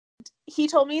he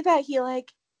told me that he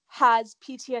like has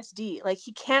PTSD. Like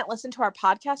he can't listen to our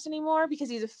podcast anymore because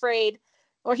he's afraid,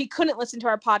 or he couldn't listen to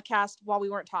our podcast while we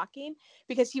weren't talking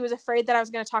because he was afraid that I was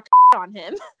going to talk on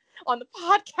him on the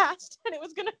podcast and it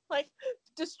was going to like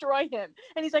destroy him.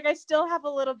 And he's like, I still have a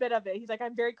little bit of it. He's like,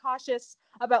 I'm very cautious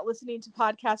about listening to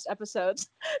podcast episodes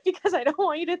because I don't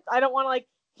want to like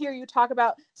hear you talk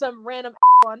about some random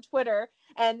on Twitter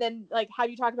and then like have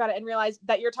you talk about it and realize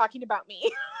that you're talking about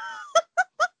me.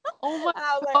 Oh my and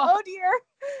I was like, God. oh dear,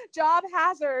 job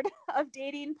hazard of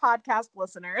dating podcast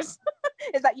listeners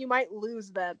is that you might lose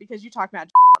them because you talk about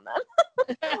on them.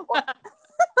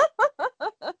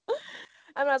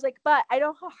 And I was like, but I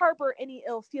don't harbor any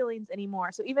ill feelings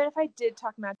anymore. So even if I did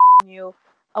talk about on you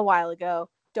a while ago,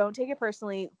 don't take it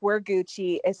personally. We're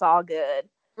Gucci. It's all good.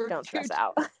 Don't stress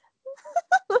out.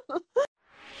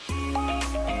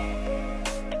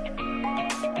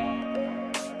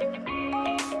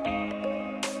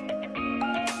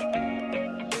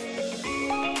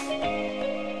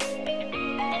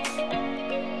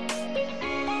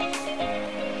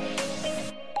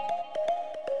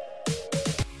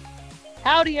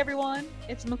 Howdy, everyone.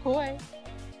 It's McCoy.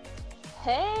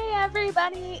 Hey,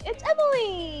 everybody. It's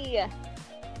Emily.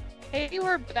 Hey,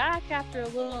 we're back after a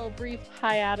little brief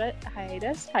hiatus.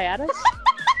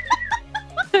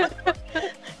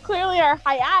 Clearly, our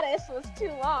hiatus was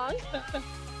too long.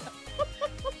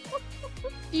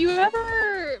 Do you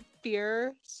ever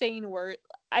fear saying words?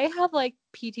 I have like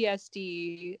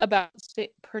PTSD about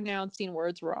pronouncing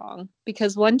words wrong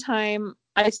because one time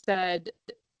I said,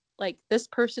 like, this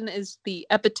person is the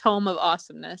epitome of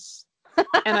awesomeness.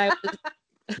 And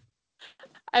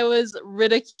I was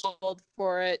ridiculed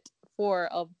for it for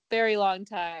a very long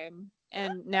time.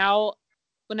 And now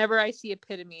whenever I see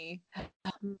epitome,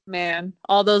 man,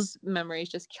 all those memories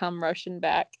just come rushing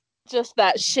back. Just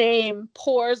that shame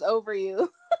pours over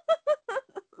you.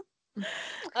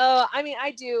 I mean,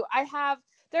 I do.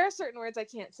 There are certain words I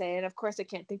can't say, and of course I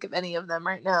can't think of any of them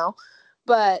right now.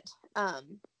 But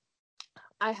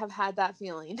I have had that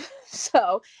feeling.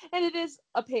 So, and it is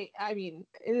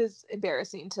it is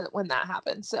embarrassing to when that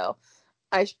happens. So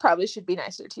I probably should be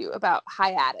nicer to you about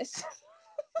hiatus.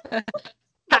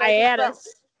 Hiatus.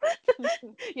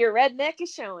 Your redneck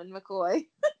is showing, McCoy.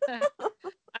 I'm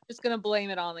just going to blame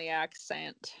it on the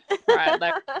accent. Right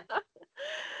there.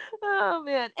 Oh,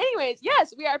 man. Anyways,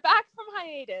 yes, we are back from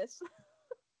hiatus.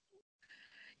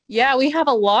 Yeah, we have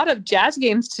a lot of Jazz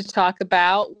games to talk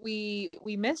about. We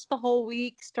missed the whole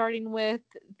week, starting with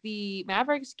the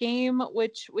Mavericks game,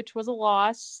 which was a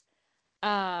loss.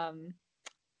 And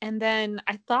then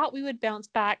I thought we would bounce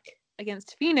back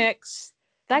against Phoenix.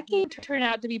 That game turned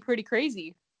out to be pretty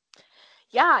crazy.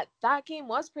 Yeah, that game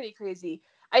was pretty crazy.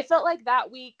 I felt like that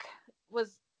week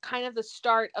was kind of the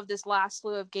start of this last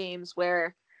slew of games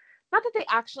where, not that they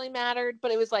actually mattered,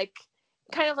 but it was like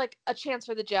kind of like a chance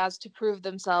for the Jazz to prove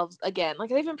themselves again. Like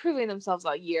they've been proving themselves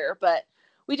all year, but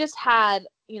we just had,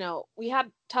 we had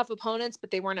tough opponents,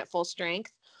 but they weren't at full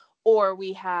strength, or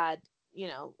we had,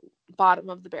 bottom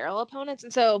of the barrel opponents.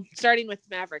 And so starting with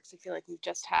Mavericks, I feel like we've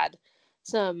just had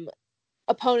some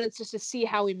opponents just to see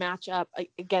how we match up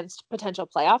against potential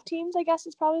playoff teams, I guess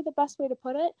is probably the best way to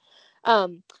put it.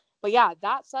 But yeah,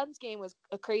 that Suns game was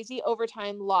a crazy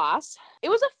overtime loss. It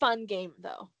was a fun game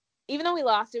though. Even though we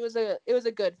lost, it was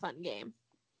a good fun game.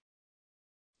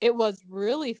 It was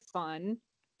really fun,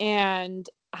 and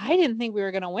I didn't think we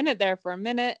were going to win it there for a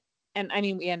minute. And I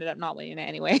mean, we ended up not winning it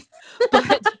anyway.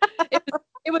 But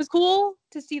it was cool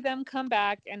to see them come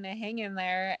back and hang in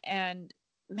there. And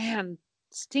man,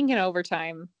 stinking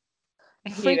overtime.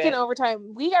 Freaking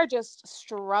overtime. We are just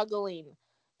struggling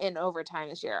in overtime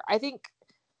this year. I think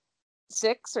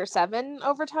 6 or 7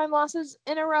 overtime losses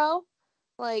in a row.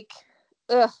 Like,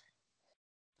 ugh.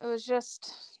 It was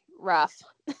just rough.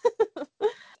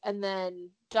 And then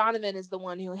Donovan is the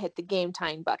one who hit the game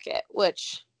tying bucket,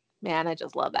 which, man, I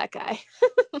just love that guy.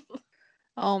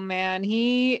 Oh, man,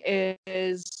 he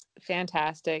is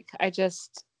fantastic.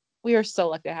 We are so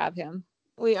lucky to have him.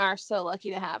 We are so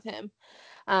lucky to have him.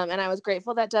 And I was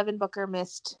grateful that Devin Booker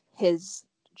missed his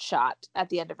shot at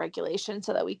the end of regulation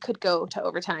so that we could go to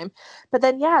overtime. But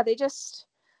then, yeah,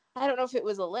 I don't know if it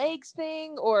was a legs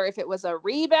thing or if it was a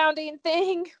rebounding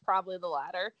thing, probably the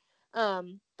latter.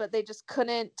 But they just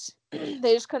couldn't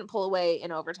pull away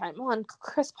in overtime. Well, and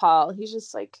Chris Paul, he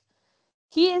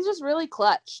is just really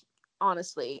clutch,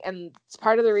 honestly. And it's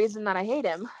part of the reason that I hate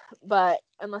him, but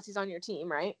unless he's on your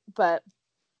team, right? But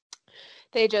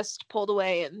they just pulled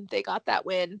away and they got that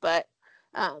win. But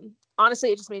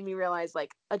honestly, it just made me realize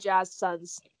like a Jazz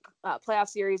Suns playoff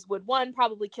series would, 1,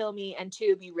 probably kill me, and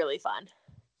 2, be really fun.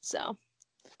 So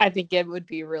I think it would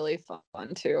be really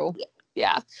fun too.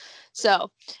 Yeah.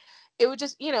 So it would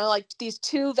just, like these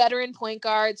two veteran point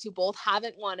guards who both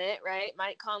haven't won it, right?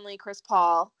 Mike Conley, Chris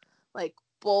Paul, like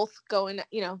both going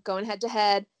head to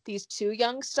head. These two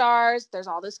young stars. There's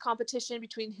all this competition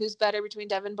between who's better between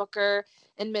Devin Booker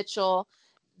and Mitchell.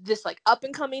 This like up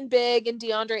and coming big and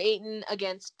DeAndre Ayton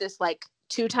against this like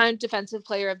 2-time defensive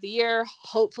player of the year,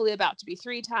 hopefully about to be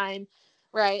 3-time,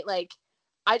 right? Like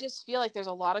I just feel like there's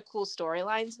a lot of cool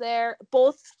storylines there.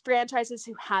 Both franchises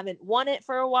who haven't won it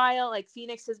for a while, like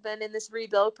Phoenix has been in this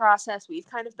rebuild process. We've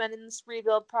kind of been in this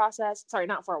rebuild process. Sorry,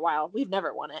 not for a while. We've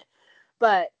never won it.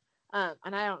 But, and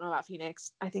I don't know about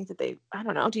Phoenix. I think that I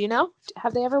don't know. Do you know?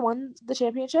 Have they ever won the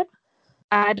championship?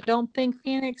 I don't think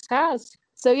Phoenix has.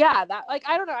 So yeah, that like,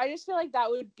 I don't know. I just feel like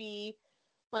that would be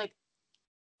like,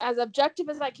 as objective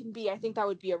as I can be, I think that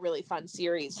would be a really fun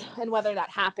series. And whether that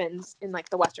happens in like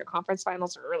the Western Conference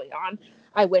Finals or early on,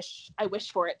 I wish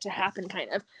for it to happen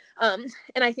kind of.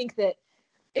 And I think that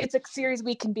it's a series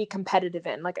we can be competitive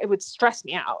in. Like it would stress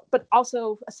me out, but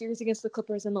also a series against the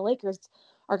Clippers and the Lakers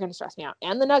are going to stress me out,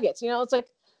 and the Nuggets. It's like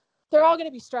they're all going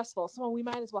to be stressful. So we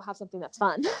might as well have something that's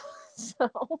fun. So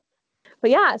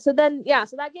so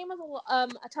that game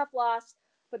was a tough loss.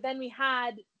 But then we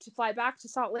had to fly back to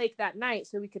Salt Lake that night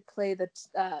so we could play the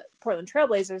Portland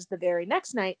Trailblazers the very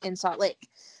next night in Salt Lake.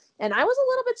 And I was a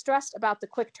little bit stressed about the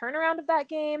quick turnaround of that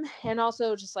game, and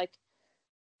also just like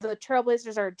the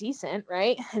Trailblazers are decent,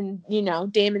 right? And,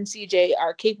 Dame and CJ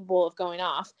are capable of going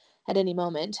off at any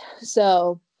moment.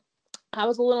 So I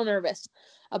was a little nervous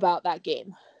about that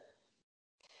game.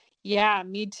 Yeah,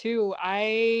 me too.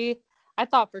 I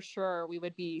thought for sure we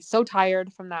would be so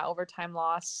tired from that overtime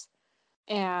loss.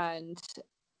 And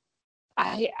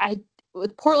I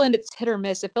with Portland, it's hit or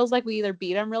miss. It feels like we either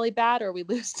beat them really bad or we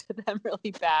lose to them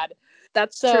really bad.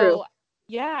 That's true.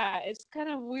 Yeah, it's kind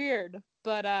of weird.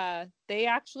 But they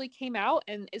actually came out,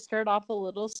 and it started off a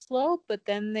little slow, but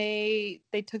then they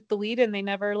took the lead and they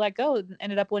never let go and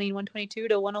ended up winning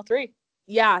 122-103.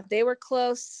 Yeah, they were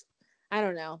close. I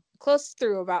don't know, close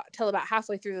through till about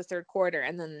halfway through the third quarter,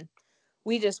 and then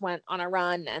we just went on a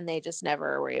run and they just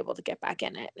never were able to get back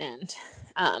in it. And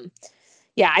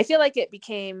I feel like it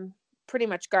became pretty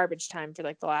much garbage time for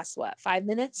like the last 5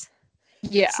 minutes.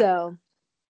 Yeah. So,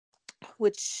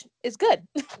 which is good.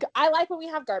 I like when we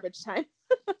have garbage time.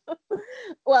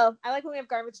 Well, I like when we have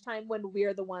garbage time when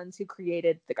we're the ones who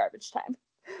created the garbage time,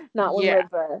 not when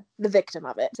we're the victim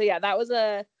of it. So yeah, that was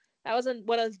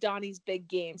one of Donnie's big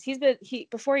games.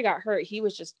 Before he got hurt,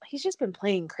 he's just been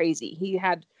playing crazy. He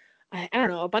had, I don't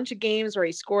know, a bunch of games where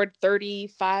he scored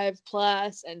 35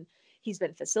 plus, and he's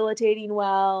been facilitating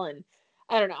well. And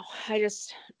I don't know,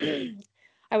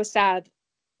 I was sad.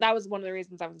 That was one of the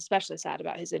reasons I was especially sad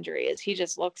about his injury, is he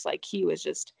just looks like he was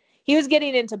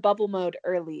getting into bubble mode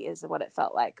early, is what it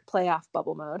felt like, playoff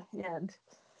bubble mode. And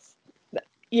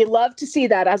you love to see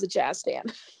that as a Jazz fan.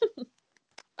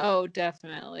 Oh,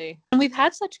 definitely. And we've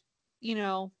had such,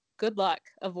 good luck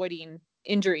avoiding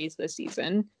injuries this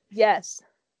season. Yes.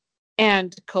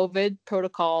 And COVID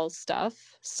protocol stuff.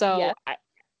 So yes.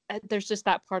 There's just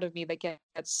that part of me that gets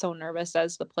so nervous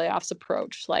as the playoffs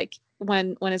approach. Like,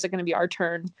 when is it going to be our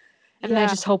turn? And I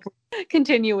just hope we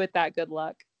continue with that good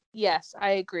luck. Yes,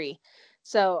 I agree.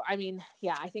 So, I mean,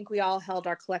 I think we all held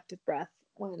our collective breath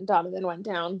when Donovan went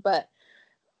down. But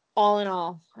all in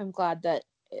all, I'm glad that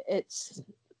I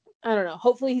don't know,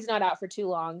 hopefully he's not out for too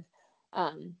long.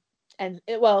 I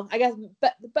guess,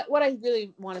 but what I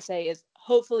really want to say is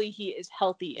hopefully he is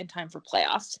healthy in time for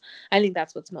playoffs. I think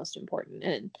that's what's most important.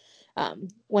 And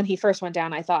when he first went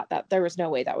down, I thought that there was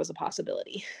no way that was a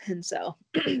possibility. And so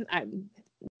I'm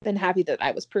been happy that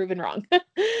I was proven wrong.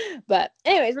 But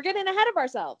anyways, we're getting ahead of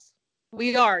ourselves.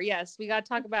 We are, yes. We got to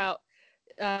talk about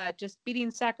just beating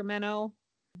Sacramento.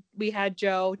 We had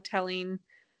Joe telling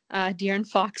De'Aaron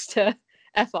Fox to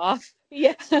F off.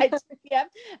 Yeah.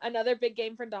 Another big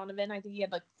game for Donovan. I think he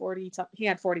had like 40. He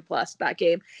had 40 plus that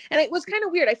game, and it was kind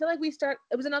of weird. I feel like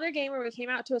it was another game where we came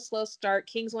out to a slow start.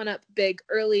 Kings went up big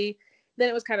early, then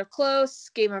it was kind of close,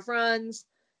 game of runs,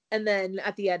 and then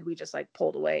at the end we just like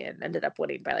pulled away and ended up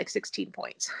winning by like 16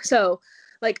 points. So,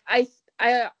 like I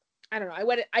don't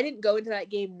know. I didn't go into that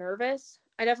game nervous.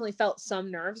 I definitely felt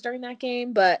some nerves during that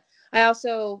game, but I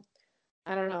also,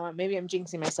 I don't know, maybe I'm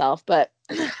jinxing myself, but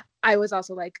I was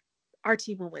also like, our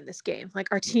team will win this game. Like,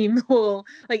 our team will,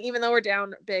 like, even though we're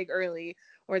down big early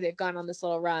or they've gone on this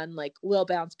little run, like, we'll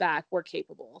bounce back. We're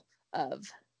capable of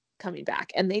coming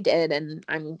back. And they did. And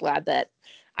I'm glad that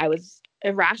I was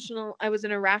irrational. I was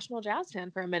an irrational Jazz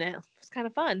fan for a minute. It was kind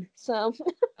of fun. So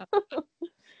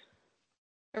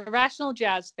Irrational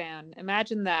Jazz fan.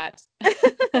 Imagine that.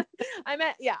 I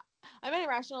meant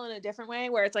irrational in a different way,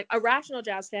 where it's like a rational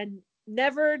Jazz fan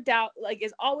never doubt, like,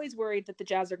 is always worried that the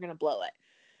Jazz are going to blow it.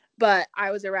 But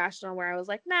I was irrational where I was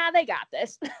like, nah, they got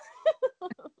this.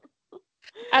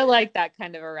 I like that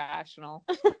kind of irrational.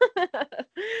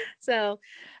 So,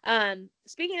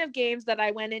 speaking of games that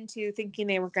I went into thinking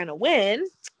they were going to win,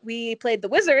 we played the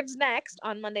Wizards next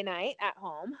on Monday night at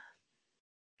home.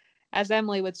 As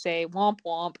Emily would say, womp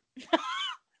womp.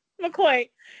 McCoy,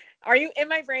 are you in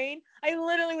my brain? I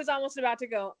literally was almost about to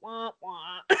go womp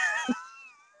womp.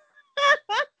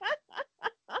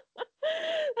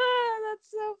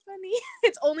 That's so funny.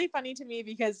 It's only funny to me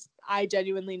because I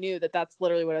genuinely knew that that's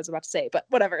literally what I was about to say, but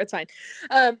whatever, it's fine.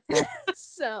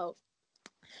 So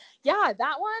yeah,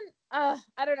 that one,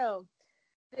 I don't know.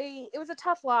 It was a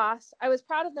tough loss. I was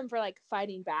proud of them for like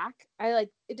fighting back. It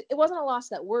wasn't a loss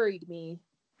that worried me,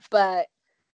 but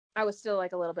I was still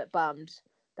like a little bit bummed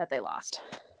that they lost.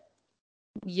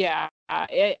 Yeah,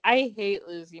 I hate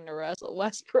losing to Russell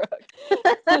Westbrook.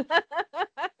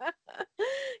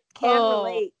 Can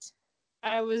relate.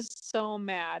 I was so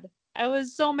mad.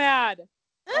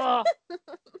 Oh.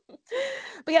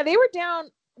 But yeah, they were down,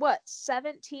 what,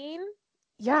 17?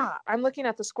 Yeah, I'm looking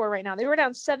at the score right now. They were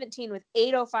down 17 with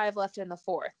 8:05 left in the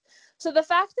fourth. So the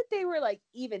fact that they were like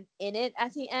even in it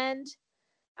at the end,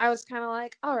 I was kind of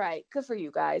like, all right, good for you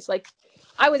guys. Like,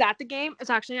 I was at the game.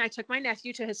 I took my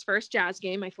nephew to his first Jazz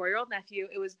game, my 4-year-old nephew.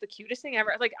 It was the cutest thing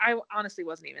ever. Like, I honestly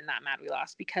wasn't even that mad we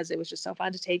lost because it was just so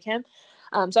fun to take him.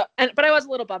 But I was a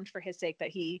little bummed for his sake that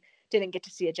he didn't get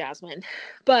to see a Jazz win.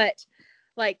 But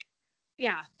like,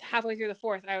 yeah, halfway through the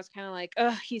fourth, I was kind of like,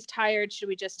 oh, he's tired. Should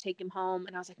we just take him home?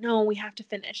 And I was like, no, we have to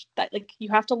finish that. Like, you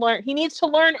have to learn. He needs to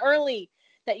learn early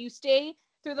that you stay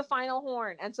through the final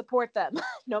horn and support them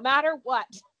no matter what.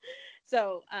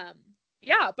 So,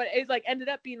 yeah, but it like ended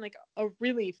up being like a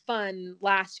really fun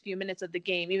last few minutes of the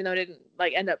game, even though it didn't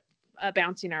like end up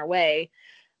bouncing our way.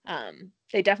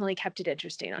 They definitely kept it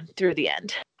interesting through the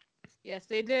end. Yes,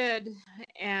 they did.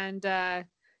 And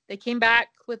they came back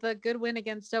with a good win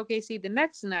against OKC the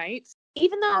next night.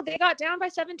 Even though they got down by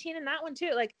 17 in that one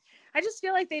too. Like, I just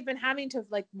feel like they've been having to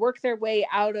like work their way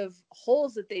out of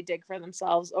holes that they dig for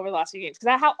themselves over the last few games.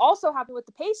 Because that also happened with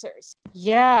the Pacers.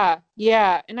 Yeah.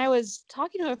 And I was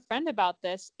talking to a friend about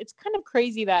this. It's kind of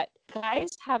crazy that guys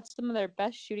have some of their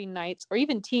best shooting nights, or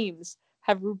even teams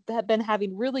have been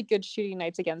having really good shooting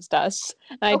nights against us.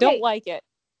 And I don't like it.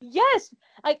 Yes.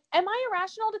 Like, am I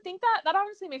irrational to think that? That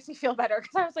honestly makes me feel better.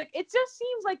 Because I was like, it just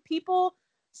seems like people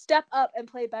step up and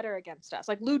play better against us.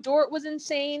 Like, Lou Dort was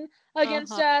insane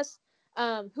against us.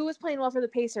 Who was playing well for the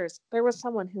Pacers? There was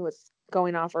someone who was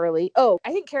going off early. Oh,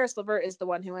 I think Karis LeVert is the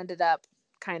one who ended up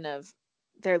kind of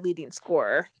their leading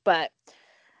scorer. But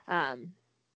Sabonis,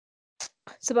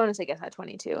 I guess, had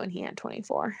 22 and he had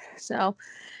 24. So,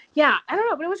 yeah, I don't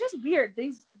know. But it was just weird.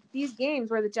 These games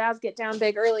where the Jazz get down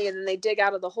big early and then they dig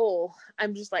out of the hole.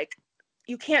 I'm just like,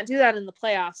 you can't do that in the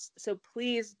playoffs. So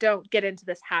please don't get into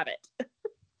this habit.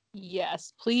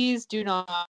 Yes, please do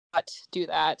not do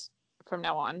that from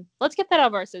now on. Let's get that out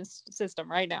of our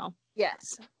system right now.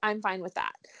 Yes, I'm fine with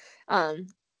that.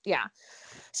 Yeah.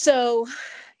 So,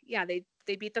 yeah, they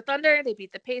beat the Thunder, they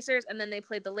beat the Pacers, and then they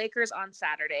played the Lakers on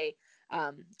Saturday.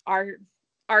 Our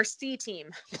C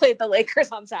team played the Lakers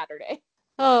on Saturday.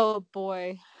 Oh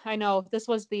boy, I know this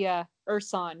was the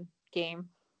Ersan game.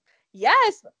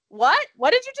 Yes. What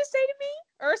did you just say to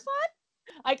me, Ersan?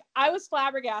 Like, I was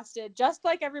flabbergasted, just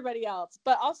like everybody else,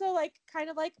 but also like kind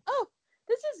of like, oh,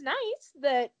 this is nice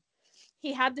that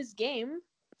he had this game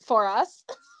for us.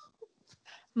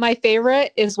 My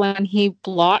favorite is when he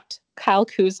blocked Kyle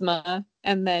Kuzma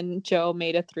and then Joe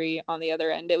made a 3 on the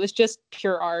other end. It was just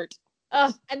pure art.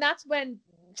 And that's when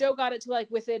Joe got it to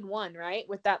like within 1, right?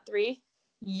 With that 3.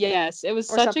 Yes, it was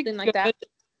or such something a good, like that.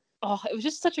 Oh, it was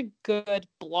just such a good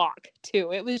block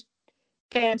too. It was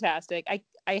fantastic.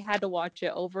 I had to watch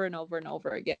it over and over and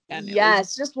over again.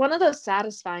 Yes, just one of those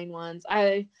satisfying ones.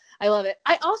 I love it.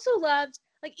 I also loved,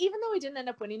 like, even though we didn't end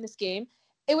up winning this game,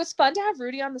 it was fun to have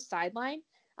Rudy on the sideline,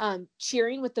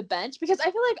 cheering with the bench, because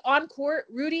I feel like on court,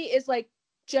 Rudy is like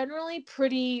generally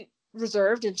pretty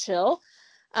reserved and chill.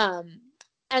 And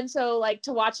so like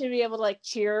to watch him be able to like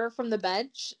cheer from the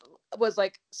bench was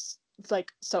like, it's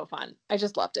like so fun. I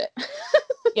just loved it.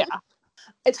 Yeah.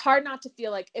 It's hard not to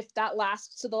feel like if the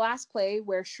last play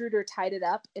where Schroeder tied it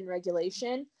up in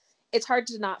regulation, it's hard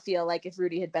to not feel like if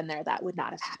Rudy had been there, that would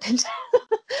not have happened.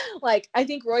 Like, I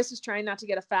think Royce was trying not to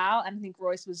get a foul, and I think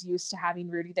Royce was used to having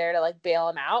Rudy there to like bail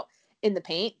him out in the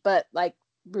paint, but like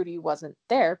Rudy wasn't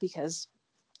there because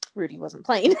Rudy wasn't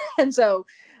playing. And so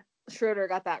Schroeder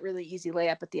got that really easy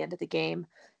layup at the end of the game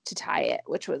to tie it,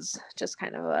 which was just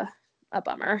kind of a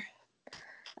bummer.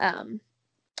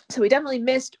 So we definitely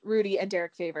missed Rudy and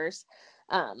Derek Favors.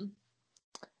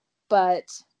 But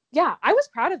yeah, I was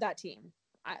proud of that team.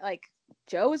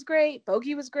 Joe was great.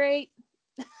 Bogey was great.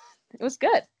 It was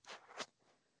good.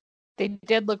 They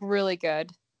did look really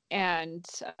good, and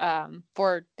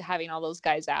for having all those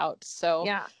guys out. So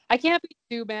yeah, I can't be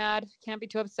too mad. Can't be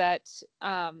too upset.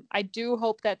 I do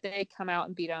hope that they come out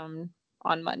and beat them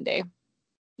on Monday.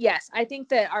 Yes, I think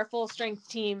that our full strength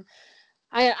team,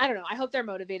 I don't know. I hope they're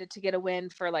motivated to get a win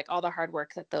for like all the hard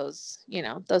work that those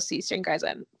C string guys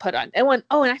put on. And and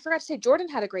I forgot to say, Jordan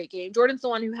had a great game. Jordan's the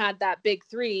one who had that big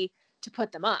 3 to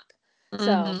put them up. Mm-hmm.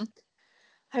 So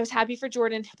I was happy for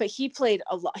Jordan, but he played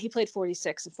a lot. He played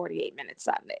 46 and 48 minutes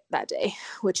that day,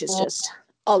 which is just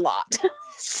a lot.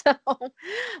 So,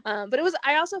 but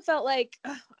I also felt like,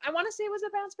 I want to say it was a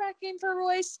bounce back game for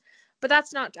Royce, but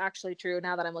that's not actually true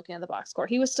now that I'm looking at the box score.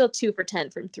 He was still 2 for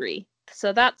 10 from 3.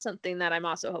 So that's something that I'm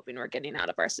also hoping we're getting out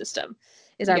of our system,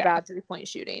 is our bad 3-point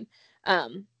shooting.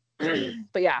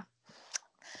 But yeah.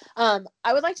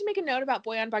 I would like to make a note about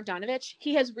Bojan Bogdanovic.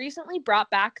 He has recently brought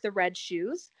back the red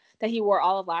shoes that he wore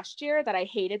all of last year that I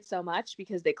hated so much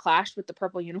because they clashed with the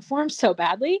purple uniform so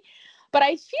badly. But I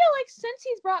feel like since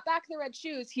he's brought back the red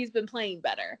shoes, he's been playing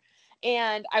better.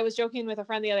 And I was joking with a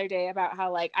friend the other day about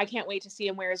how, like, I can't wait to see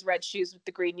him wear his red shoes with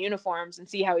the green uniforms and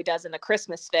see how he does in the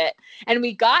Christmas fit. And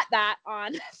we got that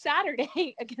on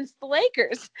Saturday against the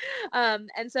Lakers. And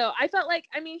so I felt like,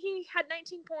 he had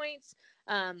 19 points.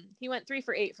 He went 3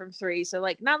 for 8 from 3. So,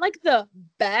 like, not like the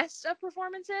best of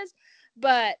performances,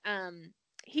 but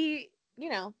he's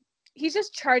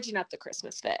just charging up the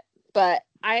Christmas fit. But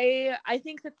I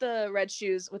think that the red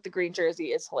shoes with the green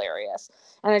jersey is hilarious.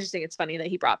 And I just think it's funny that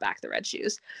he brought back the red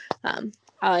shoes.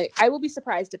 I will be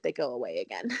surprised if they go away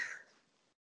again.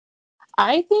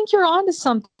 I think you're onto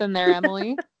something there,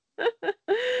 Emily.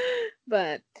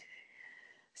 But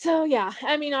so, yeah,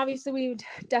 obviously we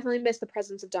definitely miss the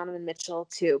presence of Donovan Mitchell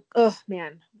too. Oh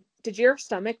man, did your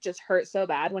stomach just hurt so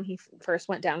bad when he first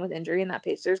went down with injury in that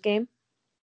Pacers game?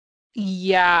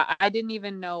 Yeah, I didn't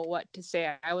even know what to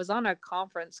say. I was on a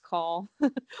conference call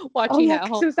watching at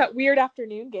home. It was that weird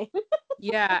afternoon game.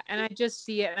 Yeah, and I just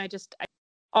see it, and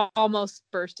I almost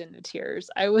burst into tears.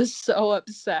 I was so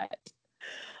upset.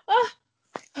 Oh,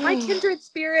 my kindred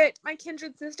spirit, my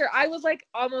kindred sister. I was like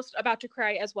almost about to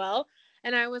cry as well.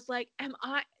 And I was like,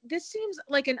 this seems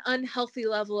like an unhealthy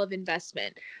level of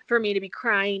investment for me to be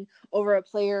crying over a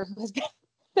player who has been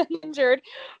injured.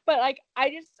 But like,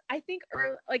 I think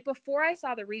like before I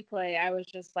saw the replay, I was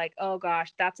just like, oh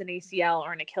gosh, that's an ACL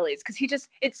or an Achilles. Cause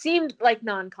it seemed like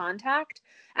non-contact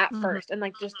at first. And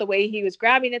like just the way he was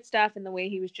grabbing at stuff and the way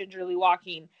he was gingerly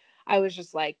walking, I was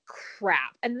just like,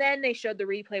 crap. And then they showed the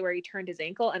replay where he turned his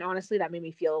ankle. And honestly, that made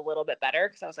me feel a little bit better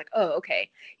because I was like, oh, okay.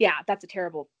 Yeah, that's a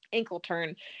terrible ankle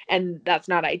turn. And that's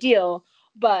not ideal.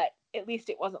 But at least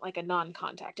it wasn't like a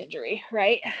non-contact injury,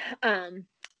 right?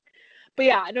 But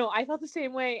yeah, no, I felt the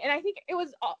same way. And I think it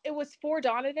was for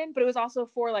Donovan, but it was also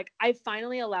for like, I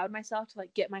finally allowed myself to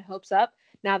like get my hopes up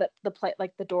now that the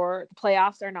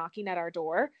playoffs are knocking at our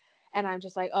door. And I'm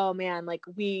just like, oh man, like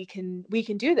we can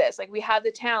do this. Like we have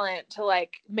the talent to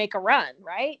like make a run,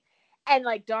 right? And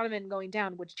like Donovan going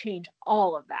down would change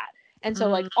all of that. And so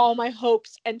like all my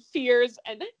hopes and fears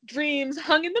and dreams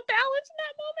hung in the balance in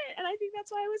that moment. And I think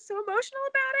that's why I was so emotional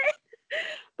about it.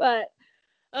 But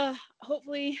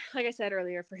hopefully, like I said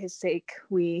earlier, for his sake,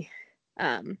 he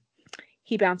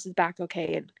bounces back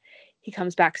okay and he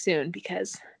comes back soon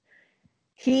because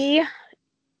he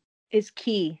is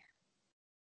key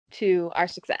to our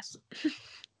success.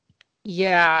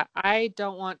 Yeah, I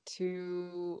don't want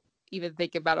to even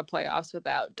think about a playoffs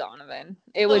without Donovan.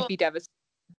 It would be devastating.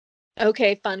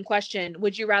 Okay, fun question.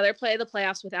 Would you rather play the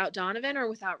playoffs without Donovan or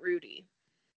without Rudy?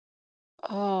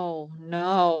 Oh,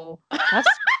 no. That's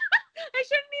I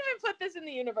shouldn't even put this in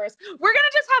the universe. We're going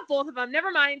to just have both of them.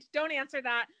 Never mind. Don't answer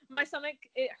that. My stomach,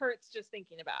 it hurts just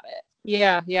thinking about it.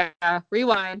 Yeah.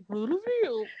 Rewind.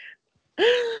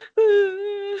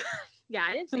 Yeah,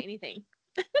 I didn't say anything.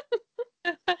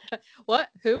 What?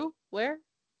 Who? Where?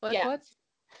 What? Yeah. What?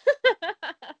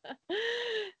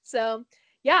 So,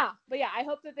 yeah. But yeah, I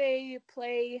hope that they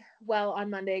play well on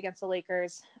Monday against the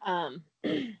Lakers.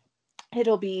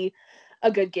 It'll be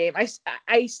a good game.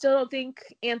 I still don't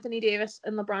think Anthony Davis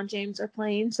and LeBron James are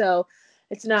playing, so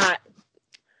it's not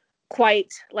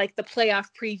quite like the playoff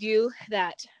preview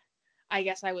that I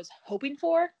guess I was hoping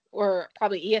for, or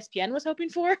probably ESPN was hoping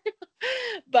for.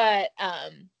 But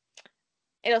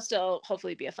it'll still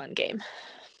hopefully be a fun game.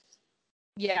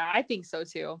 Yeah, I think so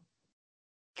too.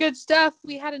 Good stuff.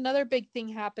 We had another big thing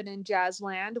happen in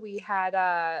Jazzland. We had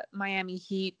Miami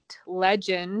Heat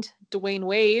legend Dwayne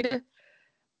Wade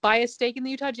buy a stake in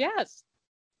the Utah Jazz.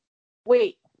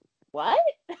 Wait, what?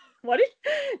 What did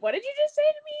you just say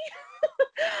to me?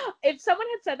 If someone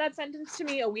had said that sentence to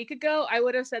me a week ago, I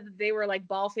would have said that they were like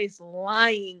bald-faced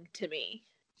lying to me.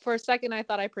 For a second, I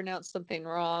thought I pronounced something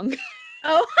wrong.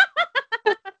 Oh,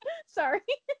 sorry.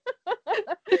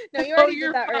 No, you already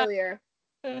did that earlier.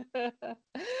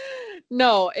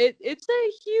 No, it's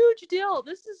a huge deal.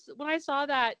 This is when I saw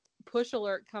that push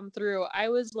alert come through, I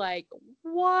was like,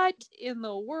 what in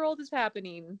the world is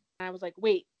happening? And I was like,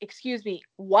 wait, excuse me,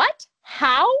 what?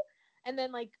 How? And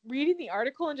then like reading the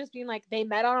article and just being like, they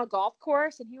met on a golf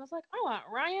course, and he was like, I want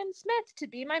Ryan Smith to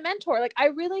be my mentor. Like, I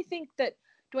really think that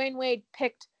Dwayne Wade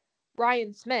picked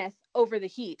Ryan Smith over the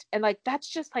Heat, and like that's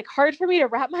just like hard for me to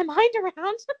wrap my mind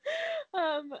around.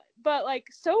 But like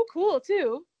so cool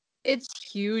too. It's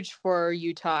huge for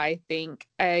Utah, I think.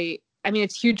 I mean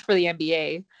it's huge for the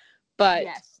NBA, but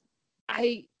yes.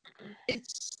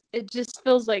 It just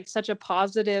feels like such a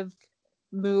positive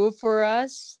move for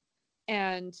us,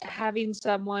 and having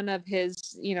someone of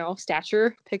his,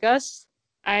 stature pick us,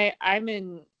 I'm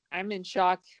in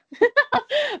shock.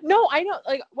 No, I know.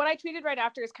 Like what I tweeted right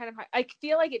after is kind of, I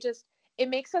feel like it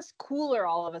makes us cooler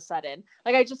all of a sudden.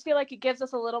 Like I just feel like it gives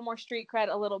us a little more street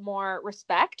cred, a little more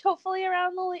respect, hopefully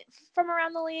from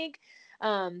around the league,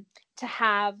 to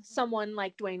have someone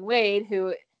like Dwayne Wade,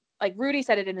 who, like Rudy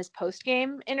said it in his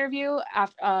post-game interview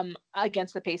after,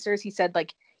 against the Pacers. He said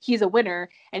like he's a winner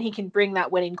and he can bring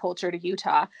that winning culture to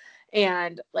Utah.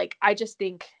 And like I just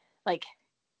think like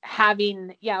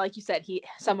having, like you said,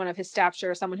 someone of his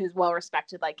stature, someone who's well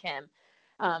respected like him,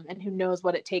 and who knows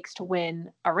what it takes to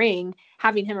win a ring,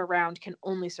 having him around can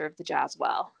only serve the Jazz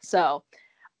well. So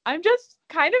I'm just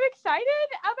kind of excited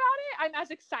about it. I'm as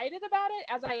excited about it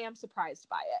as I am surprised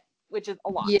by it, which is a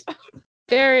lot. Yeah,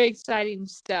 very exciting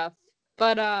stuff.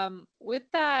 But with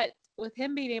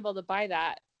him being able to buy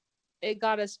that, it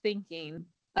got us thinking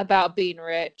about being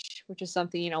rich, which is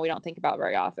something, we don't think about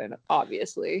very often,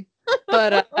 obviously.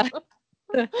 But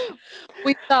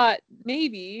we thought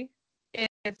maybe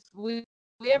if we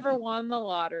ever won the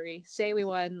lottery, say we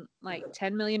won like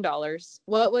 $10 million,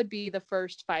 what would be the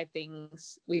first 5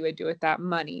 things we would do with that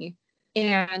money?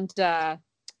 And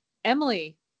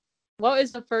Emily, what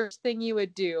is the first thing you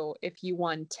would do if you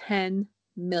won $10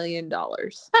 million?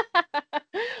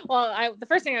 Well, the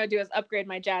first thing I would do is upgrade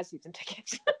my Jazz season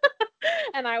tickets.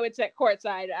 And I would sit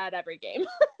courtside at every game.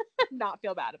 Not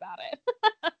feel bad about it.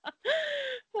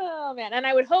 Oh man. And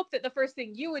I would hope that the first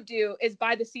thing you would do is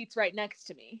buy the seats right next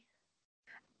to me.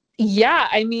 Yeah,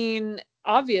 I mean,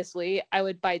 obviously I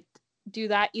would do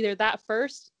that, either that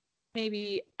first,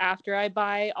 maybe after I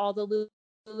buy all the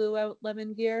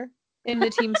Lululemon gear in the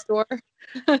team store.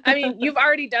 I mean, you've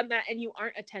already done that and you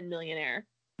aren't a 10 millionaire.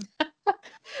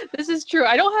 This is true.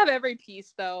 I don't have every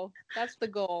piece though. That's the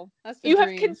goal. That's the dream.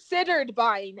 Have considered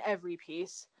buying every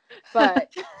piece,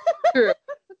 but true.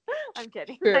 I'm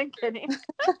kidding. True. I'm kidding.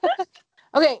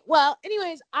 Okay, well,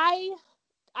 anyways, I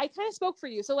kind of spoke for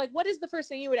you. So, like, what is the first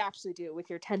thing you would actually do with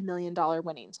your $10 million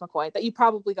winnings, McCoy, that you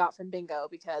probably got from bingo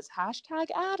because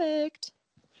 #addict?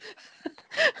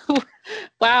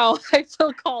 Wow, I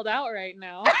feel called out right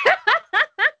now.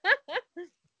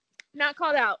 Not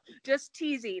called out, just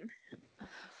teasing.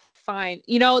 Fine.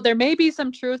 There may be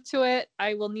some truth to it.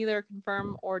 I will neither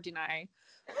confirm or deny.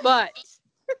 But,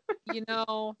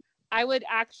 I would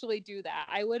actually do that.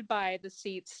 I would buy the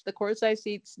courtside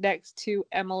seats next to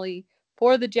Emily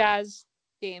for the Jazz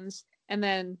games. And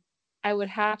then I would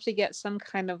have to get some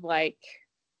kind of like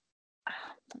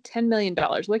 $10 million.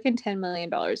 What can $10 million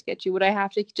get you? Would I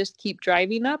have to just keep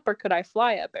driving up, or could I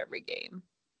fly up every game?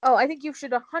 Oh, I think you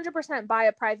should 100% buy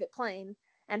a private plane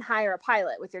and hire a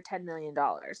pilot with your $10 million.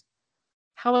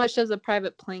 How much does a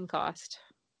private plane cost?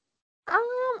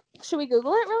 Should we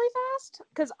Google it really fast?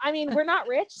 Because I mean, we're not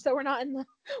rich, so we're not in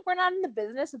the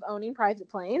business of owning private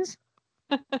planes.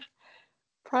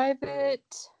 Private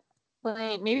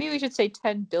plane. Maybe we should say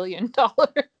 $10 billion.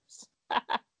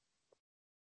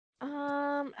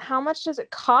 How much does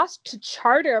it cost to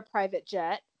charter a private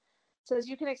jet? It says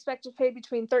you can expect to pay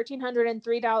between $1,300 and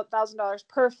 $3,000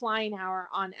 per flying hour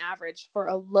on average for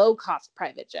a low-cost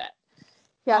private jet.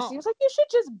 Yeah, Seems like you should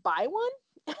just buy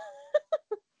one.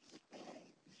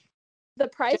 The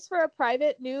price for a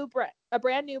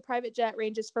brand new private jet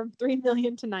ranges from $3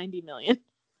 million to $90 million.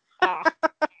 Well,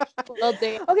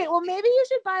 okay, well, maybe you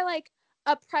should buy like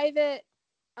a private,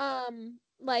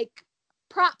 like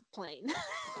prop plane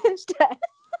instead.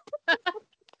 Did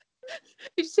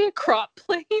you say a crop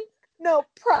plane? No,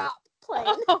 prop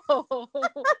plane. Oh.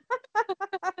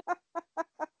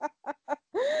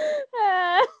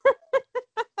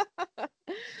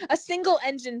 A single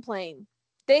engine plane.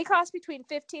 They cost between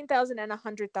 $15,000 and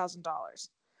 $100,000.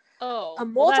 Oh. A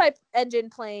Well, multi-engine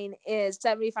plane is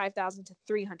 $75,000 to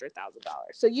 $300,000.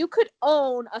 So you could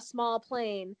own a small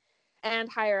plane and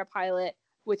hire a pilot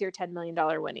with your $10 million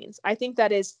winnings. I think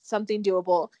that is something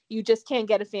doable. You just can't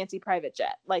get a fancy private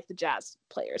jet like the Jazz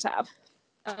players have.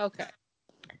 okay.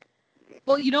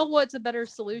 Well, you know what's a better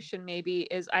solution maybe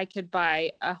is I could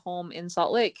buy a home in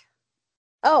Salt Lake.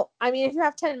 Oh, I mean, if you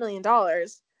have $10 million,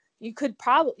 you could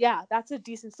probably, yeah, that's a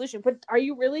decent solution. But are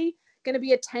you really going to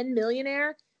be a 10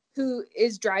 millionaire who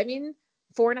is driving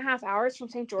 4.5 hours from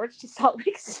St. George to Salt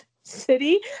Lake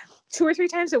City 2 or 3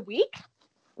 times a week?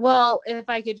 Well, if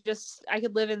I could I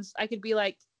could be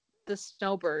like the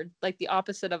snowbird, like the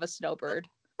opposite of a snowbird.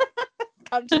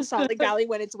 Come to the Salt Lake Valley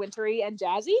when it's wintry and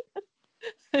jazzy.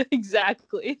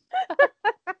 Exactly.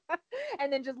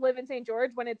 And then just live in St.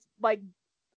 George when it's like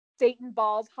Satan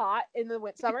balls hot in the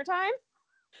summertime.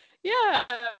 Yeah,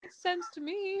 makes sense to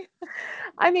me.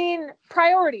 I mean,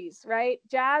 priorities, right?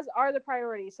 Jazz are the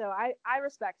priority, so I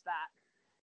respect that.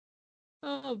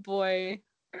 Oh boy.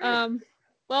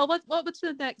 Well, what's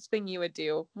the next thing you would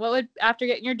do? What would after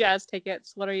getting your Jazz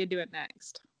tickets? What are you doing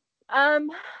next?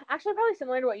 Actually, probably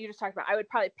similar to what you just talked about. I would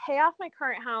probably pay off my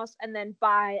current house and then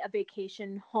buy a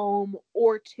vacation home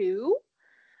or two.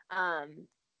 I'd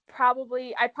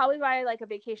probably buy like a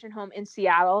vacation home in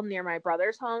Seattle near my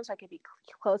brother's home so I could be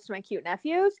close to my cute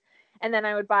nephews. And then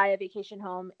I would buy a vacation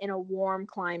home in a warm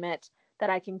climate that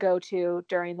I can go to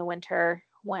during the winter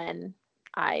when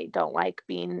I don't like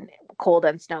being cold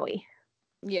and snowy.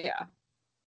 Yeah.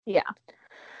 Yeah.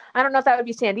 I don't know if that would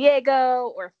be San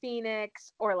Diego or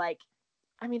Phoenix or like,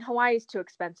 I mean, Hawaii is too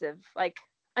expensive. Like,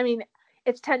 I mean,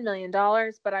 it's $10 million,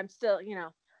 but I'm still,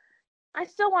 I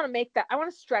still want to make that. I want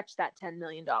to stretch that $10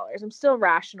 million. I'm still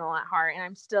rational at heart and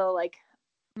I'm still like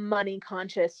money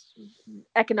conscious,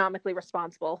 economically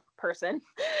responsible person.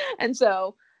 And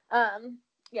so,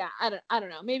 yeah, I don't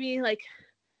know. Maybe like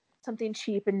something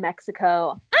cheap in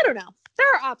Mexico. I don't know.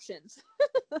 There are options.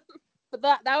 But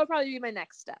that would probably be my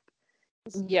next step.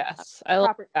 Yes, I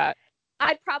like that.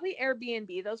 I'd probably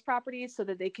Airbnb those properties so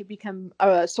that they could become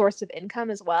a source of income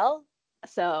as well.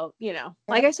 So,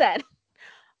 like I said,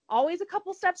 always a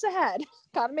couple steps ahead.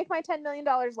 Got to make my $10 million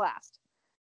last.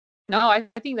 No, I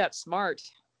think that's smart.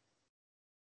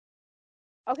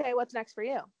 Okay, what's next for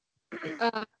you?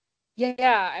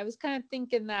 Yeah, I was kind of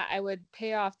thinking that I would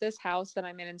pay off this house that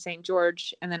I'm in St.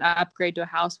 George and then upgrade to a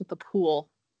house with a pool.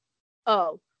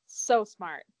 Oh, so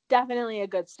smart. Definitely a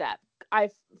good step. I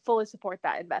fully support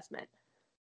that investment.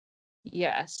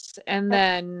 Yes. And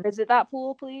then visit that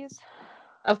pool, please.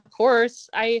 Of course,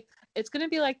 it's going to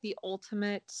be like the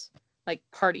ultimate like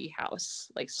party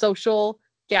house, like social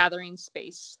gathering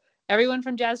space. Everyone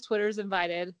from Jazz Twitter is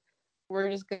invited. We're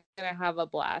just going to have a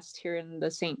blast here in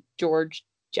the St. George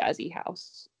Jazzy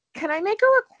house. Can I make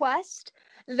a request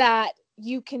that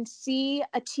you can see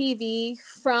a TV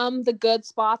from the good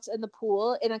spots in the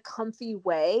pool in a comfy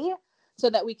way so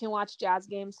that we can watch Jazz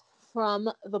games from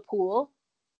the pool?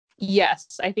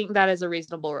 Yes, I think that is a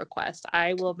reasonable request.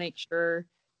 I will make sure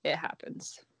it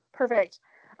happens. Perfect.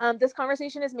 This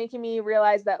conversation is making me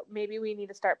realize that maybe we need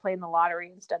to start playing the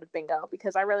lottery instead of bingo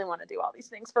because I really want to do all these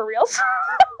things for real.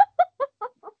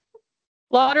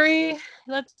 Lottery,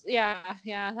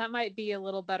 that might be a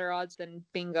little better odds than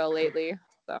bingo lately.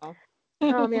 So.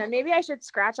 Oh man, maybe I should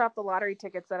scratch off the lottery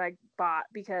tickets that I bought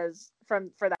because for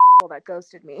that that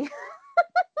ghosted me.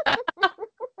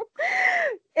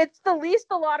 It's the least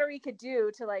the lottery could do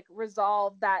to like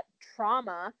resolve that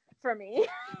trauma for me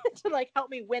to like help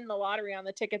me win the lottery on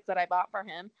the tickets that I bought for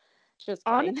him. Just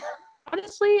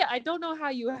honestly, I don't know how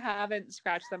you haven't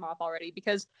scratched them off already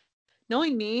because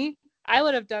knowing me, I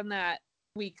would have done that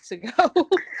weeks ago.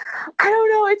 I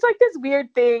don't know. It's like this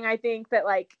weird thing. I think that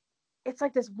like it's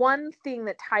like this one thing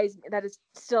that is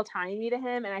still tying me to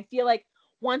him, and I feel like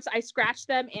once I scratch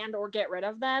them and or get rid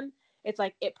of them, it's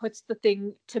like it puts the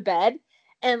thing to bed.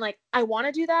 And like I want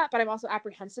to do that, but I'm also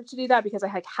apprehensive to do that because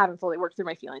I like haven't fully worked through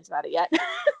my feelings about it yet.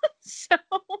 So,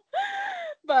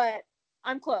 but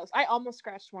I'm close. I almost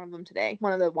scratched one of them today,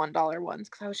 one of the $1 ones,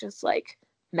 because I was just like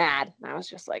mad. And I was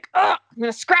just like, oh, I'm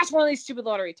gonna scratch one of these stupid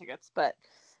lottery tickets. But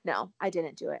no, I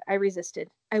didn't do it. I resisted.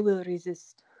 I will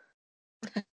resist.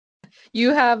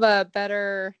 You have a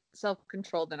better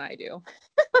self-control than I do.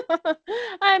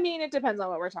 I mean, it depends on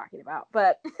what we're talking about,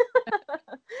 but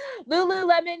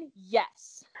Lululemon,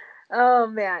 yes. Oh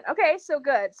man. Okay, so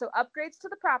good. So upgrades to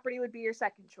the property would be your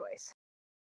second choice.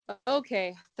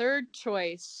 Okay, third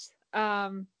choice.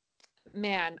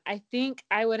 Man, I think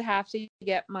I would have to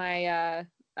get my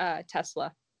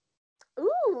Tesla.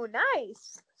 Ooh,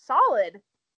 nice. Solid.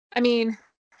 I mean,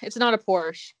 it's not a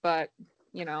Porsche, but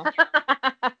you know.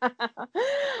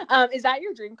 Is that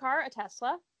your dream car, a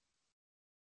Tesla?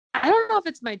 I don't know if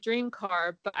it's my dream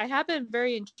car, but I have been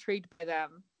very intrigued by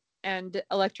them and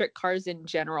electric cars in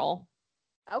general.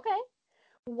 Okay.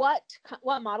 What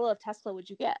model of Tesla would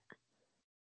you get?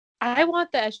 I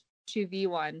want the SUV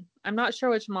one. I'm not sure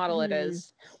which model it Hmm.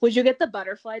 is. Would you get the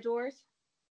butterfly doors?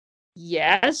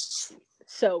 Yes.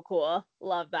 So cool.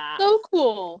 Love that. So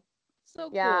cool. So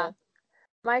Yeah. cool.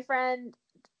 My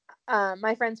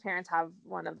friend's parents have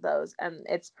one of those, and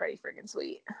it's pretty freaking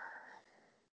sweet.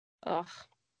 Ugh.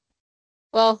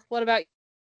 Well, what about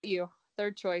you?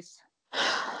 Third choice.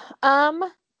 Um,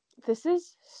 this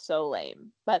is so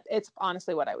lame, but it's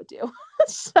honestly what I would do.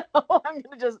 So I'm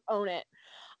gonna just own it.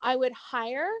 I would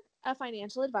hire a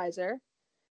financial advisor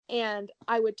and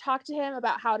I would talk to him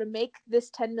about how to make this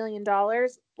 $10 million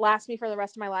last me for the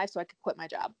rest of my life so I could quit my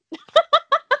job.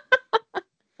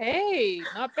 Hey,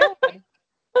 not bad.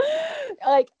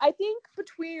 Like, I think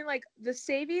between like the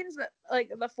savings, like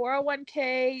the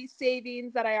 401k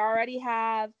savings that I already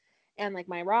have, and like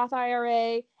my Roth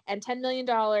IRA and $10 million,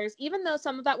 even though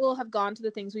some of that will have gone to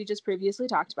the things we just previously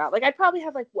talked about, like I'd probably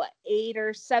have like what,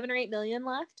 7 or 8 million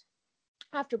left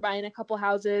after buying a couple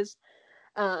houses,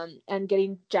 and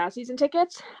getting jazz season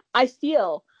tickets. I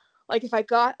feel like if I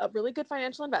got a really good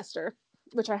financial investor,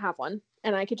 which I have one,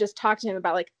 and I could just talk to him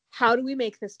about like, how do we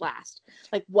make this last?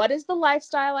 Like, what is the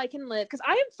lifestyle I can live? Because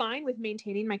I am fine with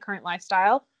maintaining my current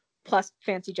lifestyle plus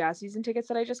fancy jazz season tickets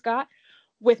that I just got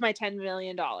with my $10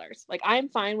 million. Like, I'm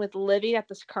fine with living at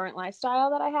this current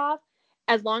lifestyle that I have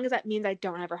as long as that means I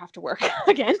don't ever have to work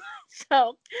again.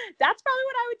 So that's probably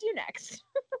what I would do next.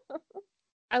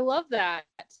 I love that.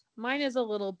 Mine is a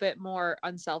little bit more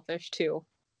unselfish too.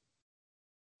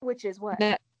 Which is what?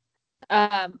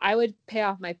 I would pay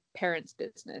off my parents'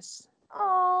 business.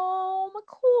 Oh,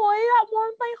 McCoy, that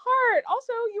warmed my heart.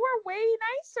 Also, you are way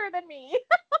nicer than me.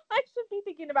 I should be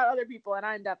thinking about other people, and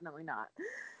I'm definitely not.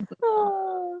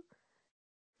 Oh.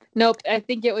 Nope, I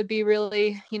think it would be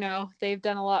really, they've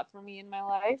done a lot for me in my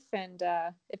life, and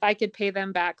if I could pay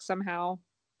them back somehow,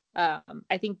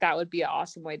 I think that would be an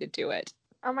awesome way to do it.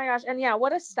 Oh my gosh. And yeah,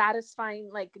 what a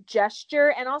satisfying like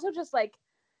gesture. And also just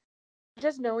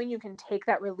knowing you can take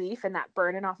that relief and that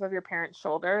burden off of your parents'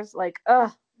 shoulders. Like,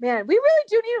 oh man, we really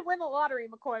do need to win the lottery,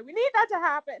 McCoy. We need that to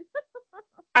happen.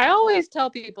 I always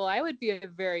tell people I would be a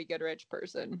very good rich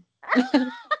person.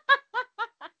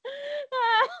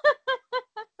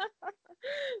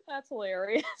 That's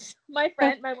hilarious. One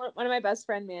of my best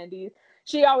friend, Mandy,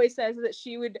 she always says that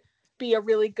she would be a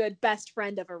really good best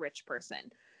friend of a rich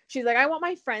person. She's like, I want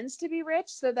my friends to be rich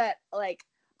so that like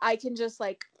I can just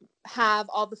like have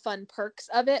all the fun perks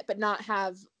of it, but not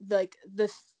have like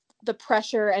the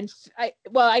pressure and I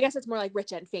guess it's more like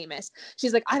rich and famous.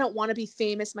 She's like, I don't want to be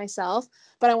famous myself,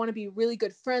 but I want to be really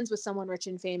good friends with someone rich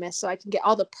and famous so I can get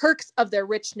all the perks of their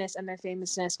richness and their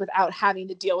famousness without having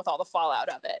to deal with all the fallout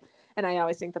of it. And I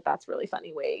always think that that's a really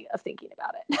funny way of thinking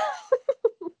about it.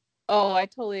 Oh, I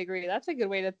totally agree. That's a good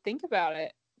way to think about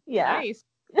it. Yeah. Nice.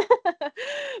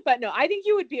 But no, I think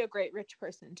you would be a great rich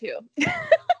person too.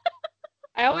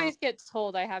 I always get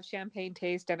told I have champagne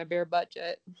taste and a beer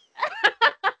budget.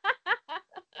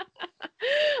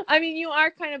 I mean, you are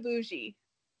kind of bougie,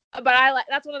 but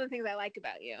that's one of the things I like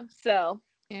about you. So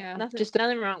Yeah,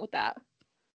 nothing wrong with that.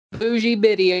 Bougie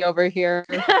biddy over here.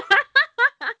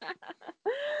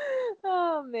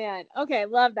 Oh man. Okay,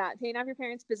 love that. Paying off your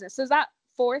parents' business. So is that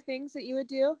 4 things that you would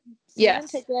do?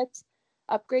 Yes. Tickets,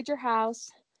 upgrade your house.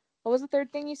 What was the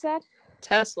third thing you said?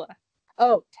 Tesla.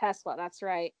 Oh, Tesla. That's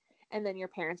right. And then your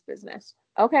parents' business.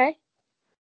 Okay.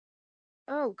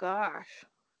 Oh gosh.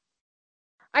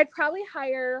 I'd probably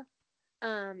hire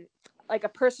like a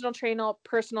personal trainer,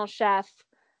 personal chef.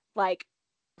 Like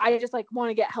I just like want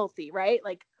to get healthy, right?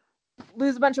 Like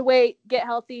lose a bunch of weight, get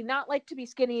healthy, not like to be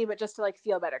skinny, but just to like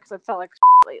feel better because I felt like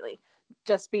lately.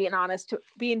 Just being honest,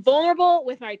 being vulnerable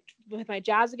with my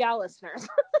Jazz Gal listeners.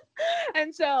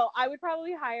 And so I would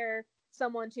probably hire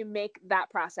someone to make that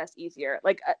process easier,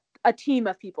 like a team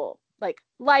of people, like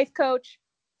life coach,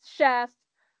 chef,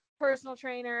 personal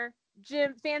trainer,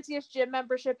 fanciest gym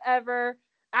membership ever.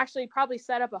 Actually, probably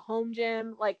set up a home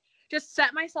gym, like just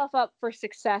set myself up for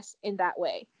success in that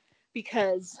way,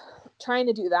 because trying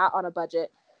to do that on a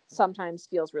budget sometimes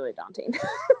feels really daunting.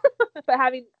 But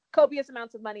having copious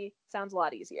amounts of money sounds a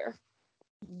lot easier.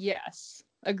 Yes,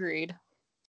 agreed.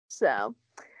 So,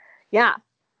 yeah.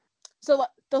 So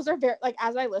those are very, like,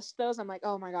 as I list those, I'm like,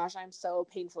 oh my gosh, I'm so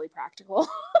painfully practical.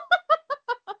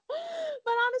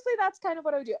 honestly, that's kind of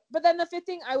what I would do. But then the fifth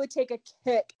thing, I would take a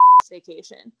kick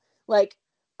vacation. Like,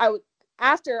 I would,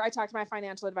 after I talked to my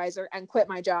financial advisor and quit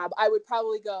my job, I would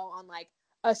probably go on like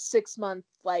a 6-month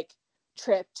like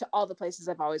trip to all the places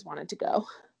I've always wanted to go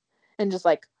and just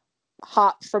like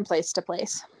hop from place to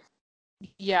place.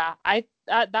 Yeah,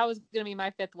 that was gonna be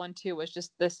my fifth one too, was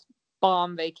just this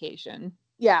bomb vacation.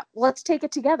 Yeah, let's take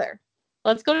it together.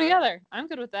 Let's go together. I'm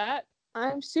good with that.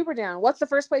 I'm super down. What's the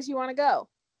first place you want to go?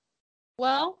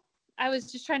 Well, I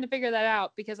was just trying to figure that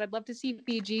out because I'd love to see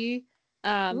Fiji,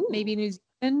 maybe New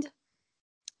Zealand.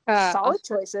 Solid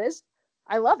choices.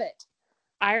 I love it.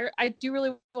 I do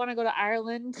really want to go to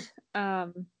Ireland,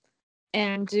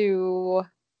 and do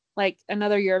like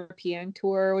another European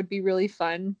tour would be really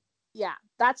fun. Yeah,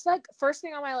 that's like first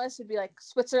thing on my list would be like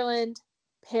Switzerland,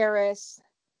 Paris,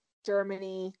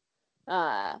 Germany,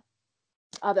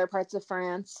 other parts of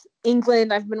France,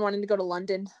 England. I've been wanting to go to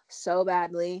London so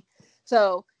badly.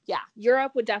 So yeah,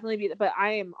 Europe would definitely be, but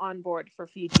I am on board for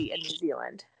Fiji and New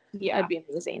Zealand. Yeah, that'd be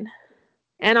amazing.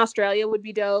 And Australia would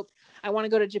be dope. I want to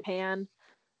go to Japan.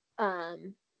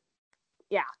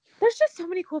 Yeah, there's just so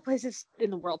many cool places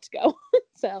in the world to go.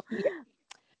 So yeah.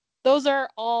 Those are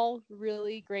all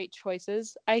really great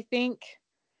choices, I think.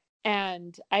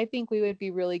 And I think we would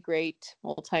be really great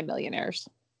multimillionaires.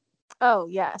 Oh,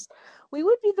 yes. We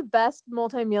would be the best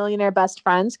multimillionaire best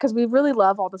friends because we really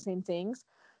love all the same things.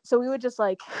 So we would just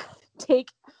like take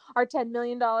our $10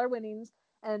 million winnings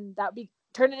and that would be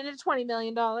turn it into $20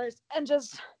 million and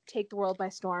just take the world by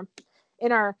storm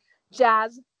in our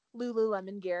jazz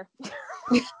Lululemon gear.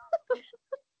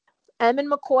 Em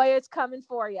and McCoy is coming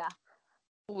for you.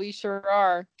 We sure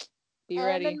are. Be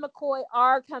ready. Em and McCoy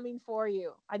are coming for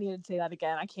you. I need to say that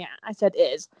again. I can't. I said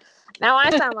is. Now I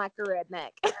sound like a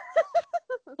redneck.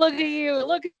 Look at you.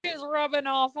 Look at who's rubbing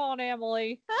off on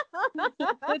Emily.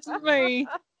 It's me.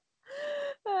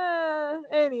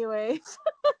 Anyways.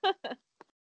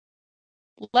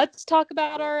 Let's talk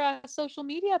about our social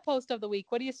media post of the week.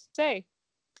 What do you say?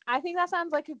 I think that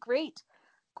sounds like a great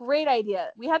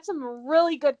idea. We had some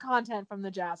really good content from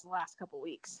the Jazz the last couple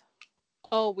weeks.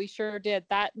 Oh, we sure did.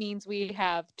 That means we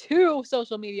have 2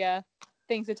 social media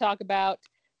things to talk about.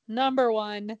 Number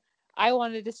 1, I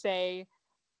wanted to say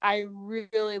I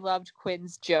really loved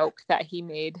Quinn's joke that he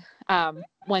made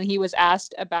when he was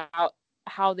asked about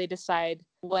how they decide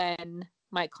when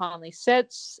Mike Conley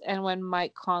sits and when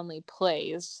Mike Conley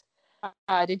plays.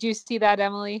 Did you see that,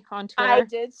 Emily, on Twitter? I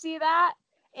did see that.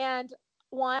 And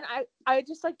one, I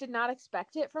just like did not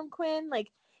expect it from Quinn.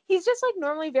 Like, he's just like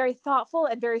normally very thoughtful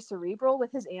and very cerebral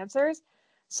with his answers.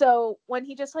 So when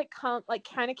he just like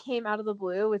kind of came out of the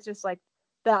blue with just like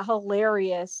that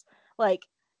hilarious like,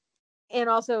 and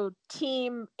also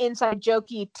team inside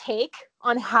jokey take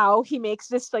on how he makes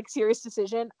this like serious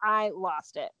decision, I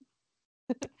lost it.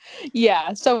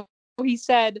 Yeah. So he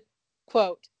said,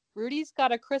 quote, "Rudy's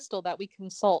got a crystal that we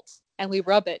consult and we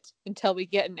rub it until we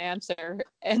get an answer,"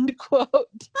 end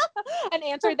quote. An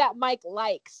answer that Mike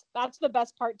likes. That's the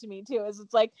best part to me too, is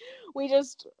it's like we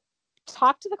just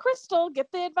talk to the crystal,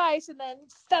 get the advice, and then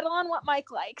settle on what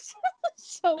Mike likes.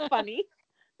 So funny.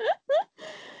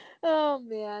 Oh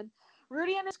man.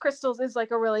 Rudy and his crystals is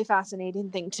like a really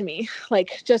fascinating thing to me.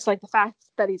 Like, just like the fact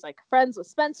that he's like friends with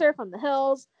Spencer from the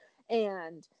Hills,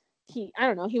 and I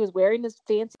don't know, he was wearing his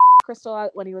fancy crystal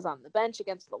out when he was on the bench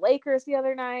against the Lakers the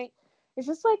other night. It's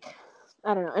just like,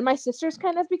 I don't know. And my sister's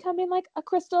kind of becoming like a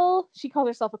crystal. She calls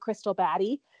herself a crystal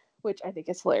baddie, which I think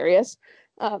is hilarious.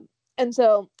 And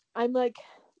so I'm like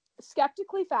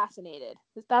skeptically fascinated.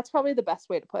 That's probably the best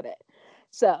way to put it.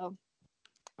 So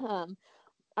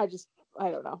I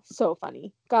don't know. So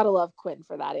funny. Gotta love Quinn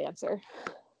for that answer.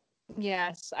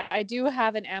 Yes, I do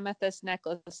have an amethyst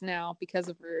necklace now because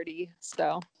of Rudy.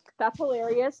 So that's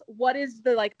hilarious. What is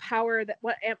the like power that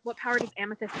what power does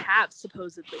amethyst have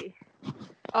supposedly?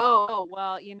 Oh,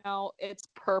 well, it's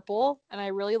purple and I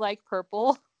really like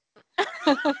purple.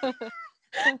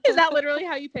 Is that literally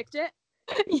how you picked it?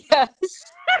 Yes.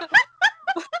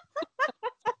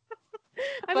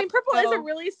 I mean, purple is a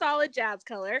really solid Jazz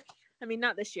color. I mean,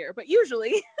 not this year, but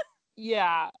usually.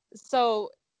 Yeah. So,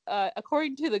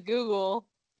 according to the Google,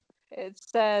 it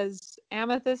says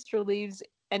amethyst relieves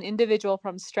an individual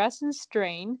from stress and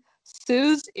strain,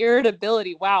 soothes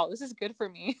irritability. Wow, this is good for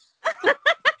me.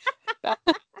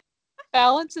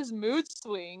 Balances mood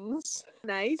swings.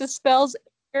 Nice. Dispels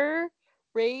anger,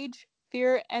 rage,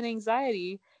 fear, and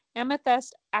anxiety.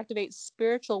 Amethyst activates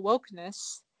spiritual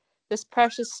wokeness. This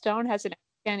precious stone has an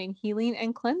outstanding healing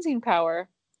and cleansing power.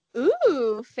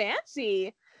 Ooh,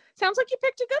 fancy. Sounds like you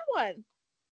picked a good one.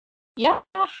 Yeah,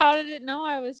 how did it know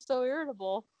I was so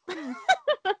irritable?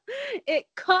 It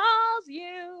calls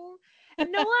you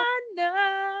and no one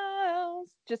knows.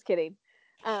 Just kidding.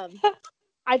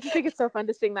 I just think it's so fun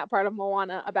to sing that part of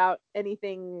Moana about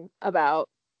anything about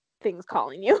things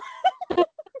calling you.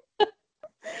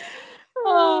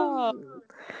 Oh,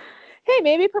 Hey,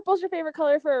 maybe purple's your favorite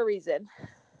color for a reason.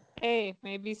 hey,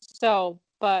 maybe so,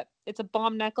 but it's a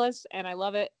bomb necklace and I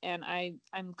love it, and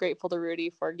I'm grateful to Rudy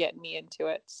for getting me into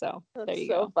it. So there That's you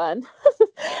so go. fun.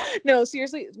 No,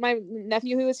 seriously, my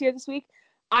nephew who was here this week,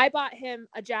 I bought him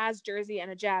a Jazz jersey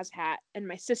and a Jazz hat, and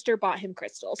my sister bought him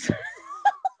crystals.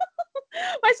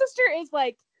 My sister is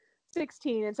like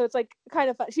 16, and so it's like kind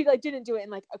of fun. She like didn't do it in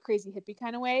like a crazy hippie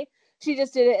kind of way. She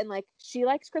just did it in like she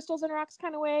likes crystals and rocks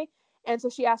kind of way. And so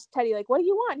she asked Teddy like, "What do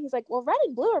you want?" He's like, "Well, red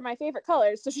and blue are my favorite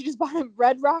colors." So she just bought him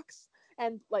red rocks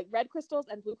and like red crystals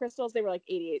and blue crystals. They were like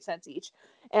 88 cents each.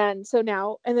 And so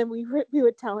now, and then we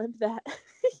would tell him that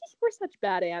we're such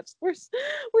bad aunts. We're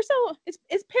so it's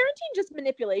parenting just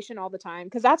manipulation all the time,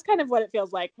 because that's kind of what it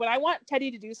feels like when I want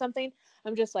Teddy to do something.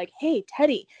 I'm just like, "Hey,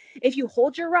 Teddy, if you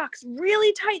hold your rocks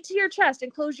really tight to your chest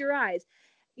and close your eyes,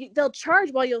 they'll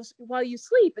charge while you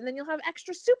sleep, and then you'll have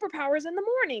extra superpowers in the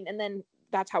morning." And then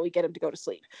that's how we get him to go to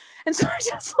sleep. And so I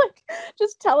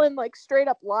just tell him like straight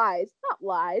up lies, not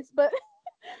lies, but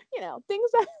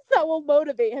things that will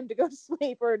motivate him to go to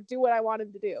sleep or do what I want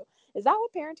him to do. Is that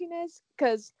what parenting is?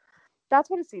 Because that's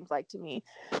what it seems like to me.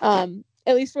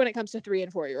 At least when it comes to 3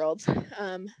 and 4-year-olds.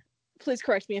 Please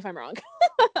correct me if I'm wrong.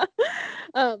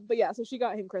 But yeah, so she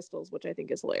got him crystals, which I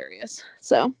think is hilarious.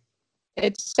 So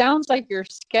It sounds like you're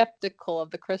skeptical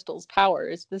of the crystal's power.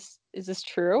 Is this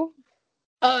true?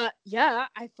 yeah,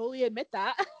 I fully admit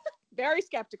that. Very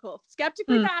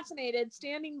skeptically fascinated,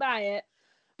 standing by it.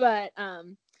 But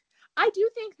I do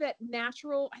think that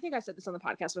I think I said this on the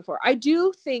podcast before, I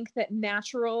do think that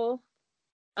natural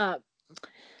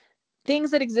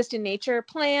things that exist in nature,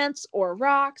 plants or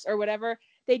rocks or whatever,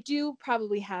 they do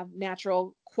probably have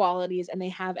natural qualities and they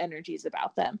have energies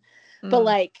about them. But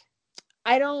like,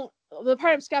 the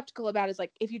part I'm skeptical about is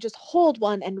like, if you just hold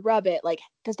one and rub it, like,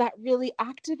 does that really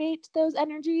activate those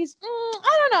energies?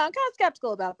 I don't know. I'm kind of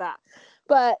skeptical about that.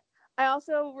 But I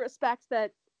also respect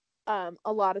that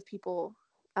a lot of people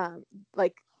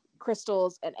like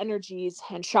crystals and energies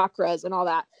and chakras and all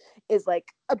that is like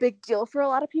a big deal for a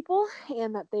lot of people,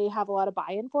 and that they have a lot of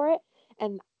buy-in for it.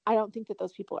 And I don't think that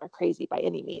those people are crazy by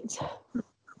any means.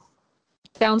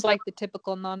 Sounds like the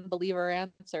typical non-believer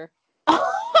answer.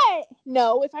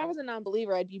 No, if I was a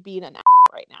non-believer, I'd be being an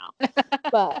right now.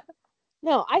 But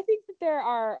no, I think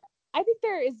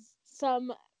there is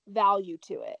some value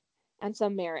to it and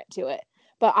some merit to it.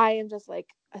 But I am just like,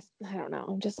 I don't know,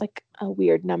 I'm just like a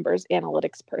weird numbers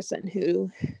analytics person who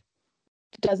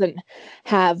doesn't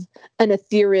have an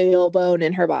ethereal bone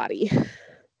in her body.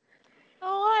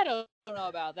 Oh, I don't know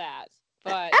about that,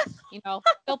 but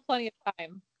still plenty of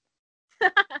time.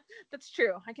 That's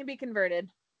true. I can be converted.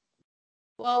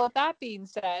 Well, with that being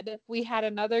said, we had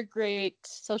another great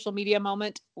social media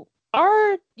moment.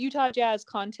 Our Utah Jazz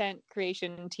content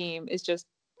creation team is just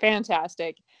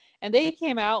fantastic. And they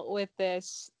came out with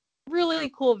this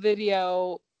really cool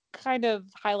video kind of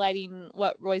highlighting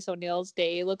what Royce O'Neal's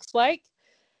day looks like.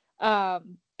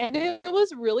 And it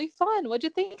was really fun. What'd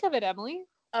you think of it, Emily?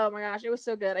 Oh my gosh, it was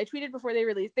so good. I tweeted before they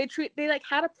released. They like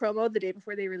had a promo the day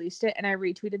before they released it, and I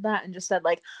retweeted that and just said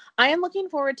like, I am looking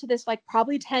forward to this like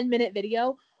probably 10-minute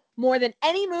video more than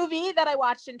any movie that I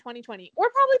watched in 2020 or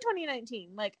probably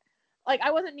 2019. Like I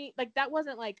wasn't like that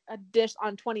wasn't like a dish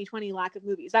on 2020 lack of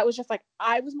movies. That was just like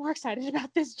I was more excited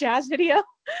about this Jazz video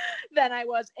than I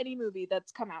was any movie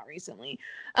that's come out recently.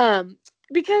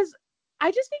 Because I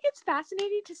just think it's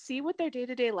fascinating to see what their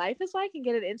day-to-day life is like and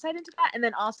get an insight into that. And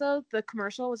then also the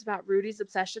commercial was about Rudy's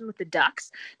obsession with the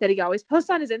Ducks that he always posts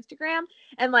on his Instagram.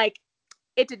 And like,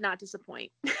 it did not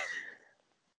disappoint.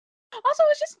 Also,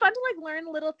 it's just fun to like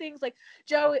learn little things. Like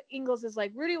Joe Ingles is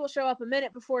like, Rudy will show up a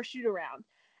minute before shoot around.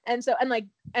 And so,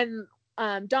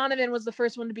 Donovan was the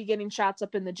first one to be getting shots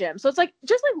up in the gym. So it's like,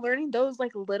 just like learning those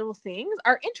like little things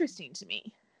are interesting to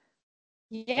me.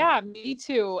 Yeah, me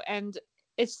too. And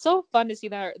it's so fun to see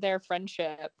their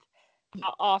friendship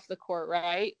off the court,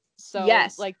 right? So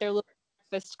Yes. like their little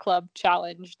breakfast club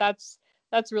challenge. That's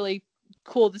really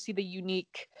cool to see the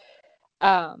unique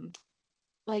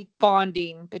like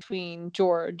bonding between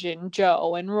George and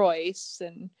Joe and Royce,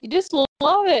 and you just love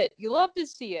it. You love to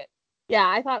see it. Yeah,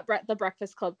 I thought the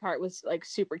Breakfast Club part was like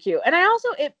super cute. And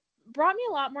it brought me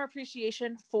a lot more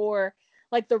appreciation for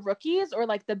like the rookies or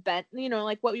like the bench,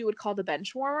 like what we would call the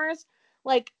bench warmers.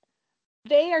 Like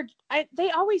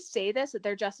they always say this, that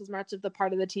they're just as much of the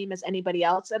part of the team as anybody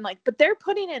else, and like, but they're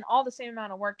putting in all the same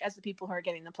amount of work as the people who are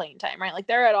getting the playing time, right? Like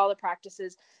they're at all the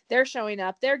practices, they're showing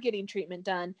up, they're getting treatment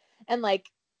done, and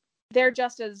like they're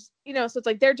just as, so it's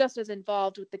like they're just as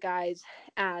involved with the guys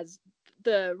as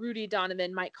the Rudy,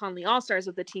 Donovan, Mike Conley all-stars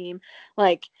of the team.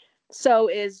 Like, so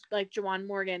is like Juwan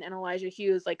Morgan and Elijah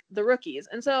Hughes, like the rookies.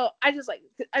 And so I just like,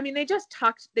 I mean, they just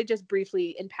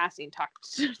briefly in passing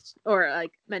talked or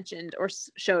like mentioned or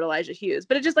showed Elijah Hughes,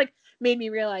 but it just like made me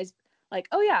realize like,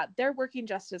 oh yeah, they're working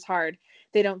just as hard.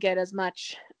 They don't get as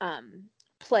much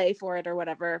play for it or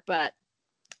whatever, but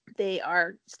they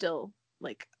are still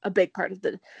like a big part of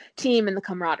the team and the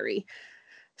camaraderie.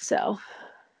 So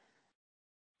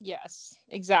yes,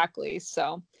 exactly.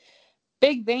 So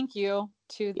big thank you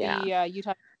to the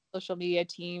Utah social media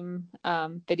team,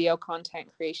 video content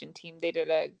creation team. They did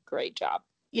a great job.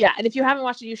 Yeah, and if you haven't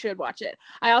watched it, you should watch it.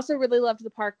 I also really loved the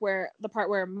part where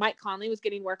Mike Conley was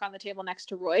getting work on the table next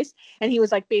to Royce, and he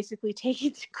was like basically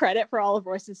taking credit for all of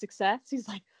Royce's success. He's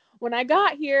like, when I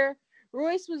got here,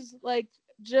 Royce was like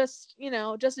just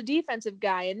a defensive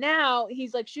guy, and now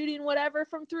he's like shooting whatever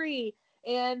from three,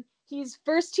 and he's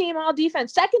first team all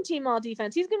defense, second team all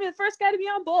defense. He's gonna be the first guy to be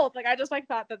on both. Like I just like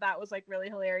thought that was like really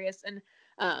hilarious, and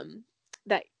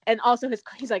that, and also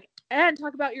he's like, and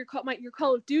talk about your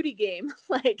Call of Duty game.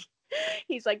 Like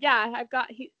he's like, yeah,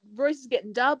 Royce is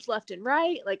getting dubs left and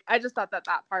right. Like I just thought that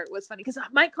part was funny because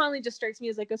Mike Conley just strikes me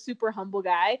as like a super humble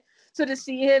guy. So to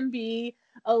see him be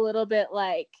a little bit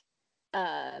like,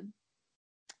 I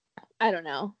don't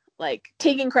know, like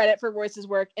taking credit for Royce's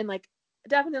work in like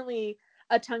definitely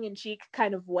a tongue-in-cheek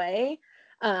kind of way,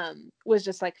 was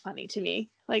just like funny to me.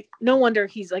 Like no wonder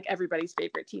he's like everybody's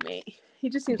favorite teammate. He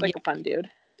just seems like a fun dude.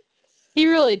 He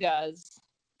really does.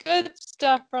 Good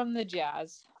stuff from the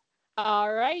Jazz.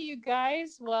 All right, you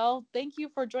guys. Well, thank you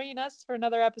for joining us for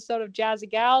another episode of Jazzy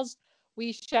Gals.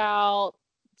 We shall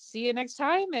see you next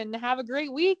time, and have a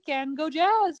great week, and go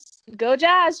Jazz. Go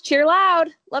Jazz. Cheer loud.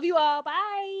 Love you all.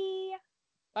 Bye.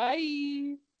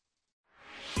 Bye.